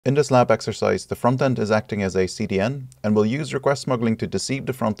In this lab exercise, the front end is acting as a CDN, and we'll use request smuggling to deceive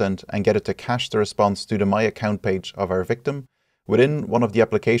the front end and get it to cache the response to the My Account page of our victim within one of the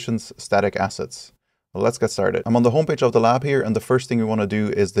application's static assets. Well, let's get started. I'm on the homepage of the lab here, and the first thing we want to do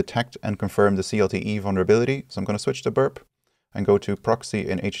is detect and confirm the CL.TE vulnerability. So I'm going to switch to burp and go to proxy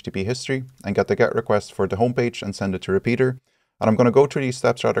in HTTP history and get the GET request for the homepage and send it to repeater. And I'm going to go through these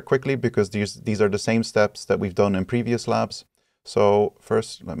steps rather quickly because these are the same steps that we've done in previous labs. So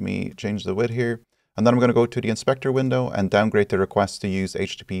first, let me change the width here. And then I'm going to go to the inspector window and downgrade the request to use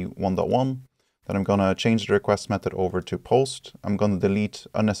HTTP 1.1. Then I'm going to change the request method over to post. I'm going to delete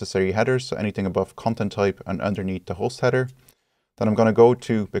unnecessary headers, so anything above content type and underneath the host header. Then I'm going to go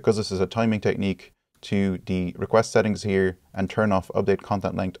to, because this is a timing technique, to the request settings here and turn off update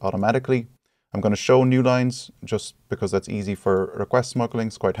content length automatically. I'm going to show new lines just because that's easy for request smuggling.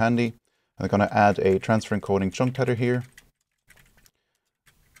 It's quite handy. I'm going to add a transfer encoding chunk header here.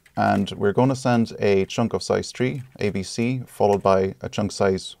 And we're going to send a chunk of size 3, ABC, followed by a chunk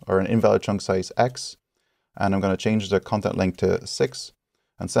size or an invalid chunk size X. And I'm going to change the content length to 6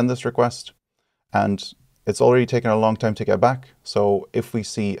 and send this request. And it's already taken a long time to get back. So if we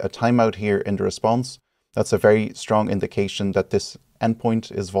see a timeout here in the response, that's a very strong indication that this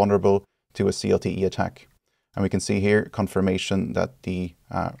endpoint is vulnerable to a CL.TE attack. And we can see here confirmation that the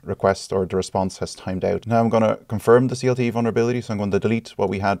request or the response has timed out. Now I'm going to confirm the CL.TE vulnerability. So I'm going to delete what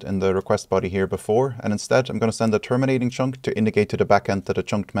we had in the request body here before. And instead, I'm going to send a terminating chunk to indicate to the backend that a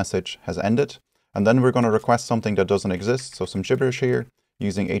chunked message has ended. And then we're going to request something that doesn't exist. So some gibberish here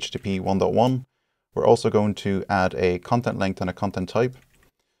using HTTP 1.1. We're also going to add a content length and a content type.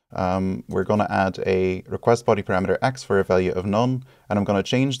 We're going to add a request body parameter X for a value of none. And I'm going to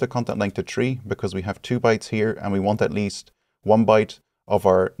change the content length to 3 because we have 2 bytes here and we want at least 1 byte of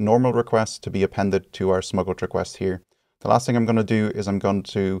our normal request to be appended to our smuggled request here. The last thing I'm going to do is I'm going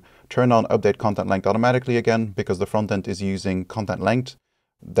to turn on update content length automatically again because the front end is using content length.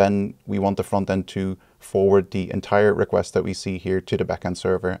 Then we want the front end to forward the entire request that we see here to the backend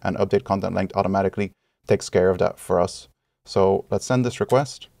server, and update content length automatically takes care of that for us. So let's send this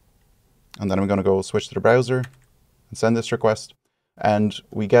request. And then I'm going to go switch to the browser and send this request. And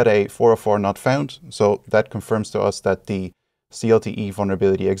we get a 404 not found. So that confirms to us that the CL.TE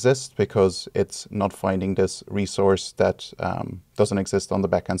vulnerability exists because it's not finding this resource that doesn't exist on the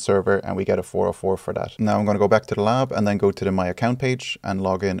backend server, and we get a 404 for that. Now I'm going to go back to the lab and then go to the My Account page and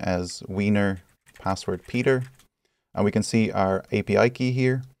log in as Wiener password Peter. And we can see our API key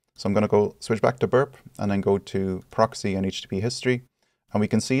here. So I'm going to go switch back to burp and then go to proxy and HTTP history. And we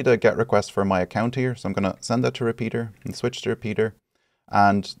can see the GET request for My Account here. So I'm going to send that to repeater and switch to repeater.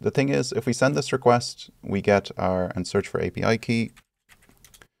 And the thing is, if we send this request, we get our, and search for API key.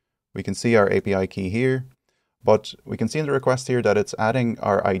 We can see our API key here, but we can see in the request here that it's adding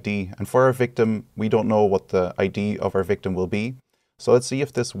our ID. And for our victim, we don't know what the ID of our victim will be. So let's see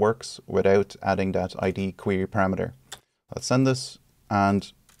if this works without adding that ID query parameter. Let's send this, and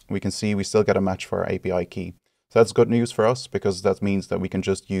we can see we still get a match for our API key. So that's good news for us because that means that we can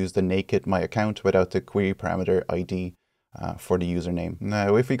just use the naked My Account without the query parameter ID for the username.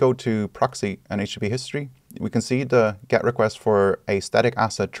 Now, if we go to proxy and HTTP history, we can see the GET request for a static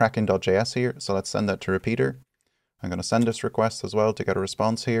asset tracking.js here. So let's send that to repeater. I'm going to send this request as well to get a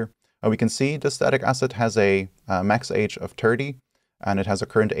response here. And we can see the static asset has a max age of 30 and it has a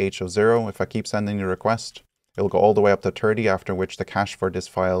current age of 0. If I keep sending the request, it'll go all the way up to 30, after which the cache for this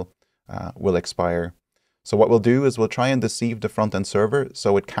file will expire. So what we'll do is we'll try and deceive the front-end server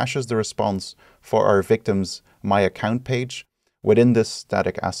so it caches the response for our victim's My Account page within this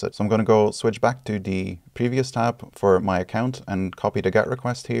static asset. So I'm going to go switch back to the previous tab for My Account and copy the GET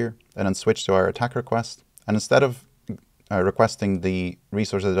request here, and then switch to our attack request. And instead of requesting the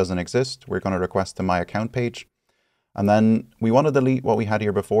resource that doesn't exist, we're going to request the My Account page. And then we want to delete what we had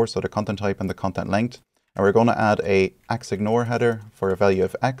here before, so the content type and the content length. And we're going to add axignore header for a value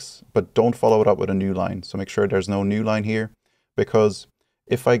of X, but don't follow it up with a new line. So make sure there's no new line here, because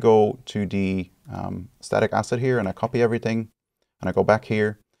if I go to the static asset here and I copy everything and I go back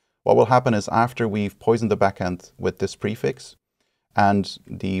here, what will happen is after we've poisoned the backend with this prefix and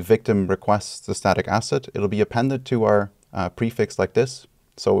the victim requests the static asset, it'll be appended to our prefix like this.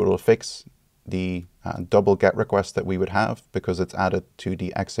 So it'll fix the double GET request that we would have because it's added to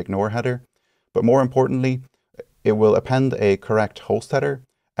the xignore header. But more importantly, it will append a correct host header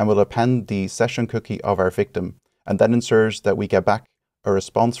and will append the session cookie of our victim. And that ensures that we get back a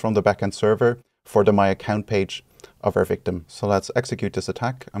response from the backend server for the My Account page of our victim. So let's execute this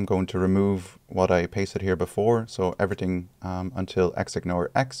attack. I'm going to remove what I pasted here before. So everything until xignore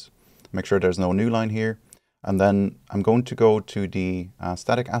X. Make sure there's no new line here. And then I'm going to go to the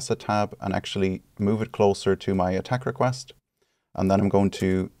static asset tab and actually move it closer to my attack request. And then I'm going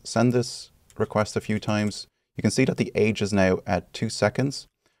to send this request a few times. You can see that the age is now at 2 seconds.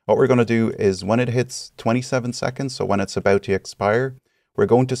 What we're going to do is when it hits 27 seconds, so when it's about to expire, we're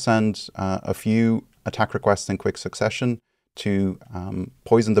going to send a few attack requests in quick succession to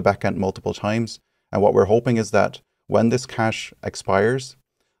poison the backend multiple times. And what we're hoping is that when this cache expires,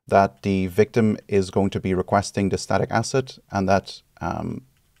 that the victim is going to be requesting the static asset, and that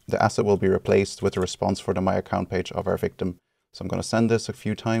the asset will be replaced with a response for the My Account page of our victim. So I'm going to send this a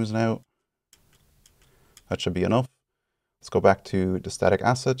few times now. That should be enough. Let's go back to the static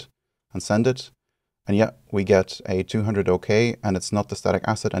asset and send it. And yeah, we get a 200 OK, and it's not the static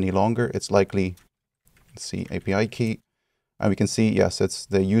asset any longer. It's likely, let's see, API key. And we can see, yes, it's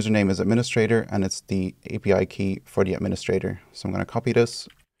the username is administrator, and it's the API key for the administrator. So I'm going to copy this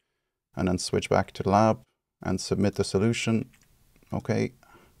and then switch back to the lab and submit the solution. Okay.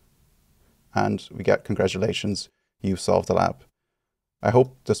 And we get, congratulations, you've solved the lab. I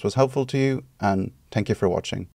hope this was helpful to you, and thank you for watching.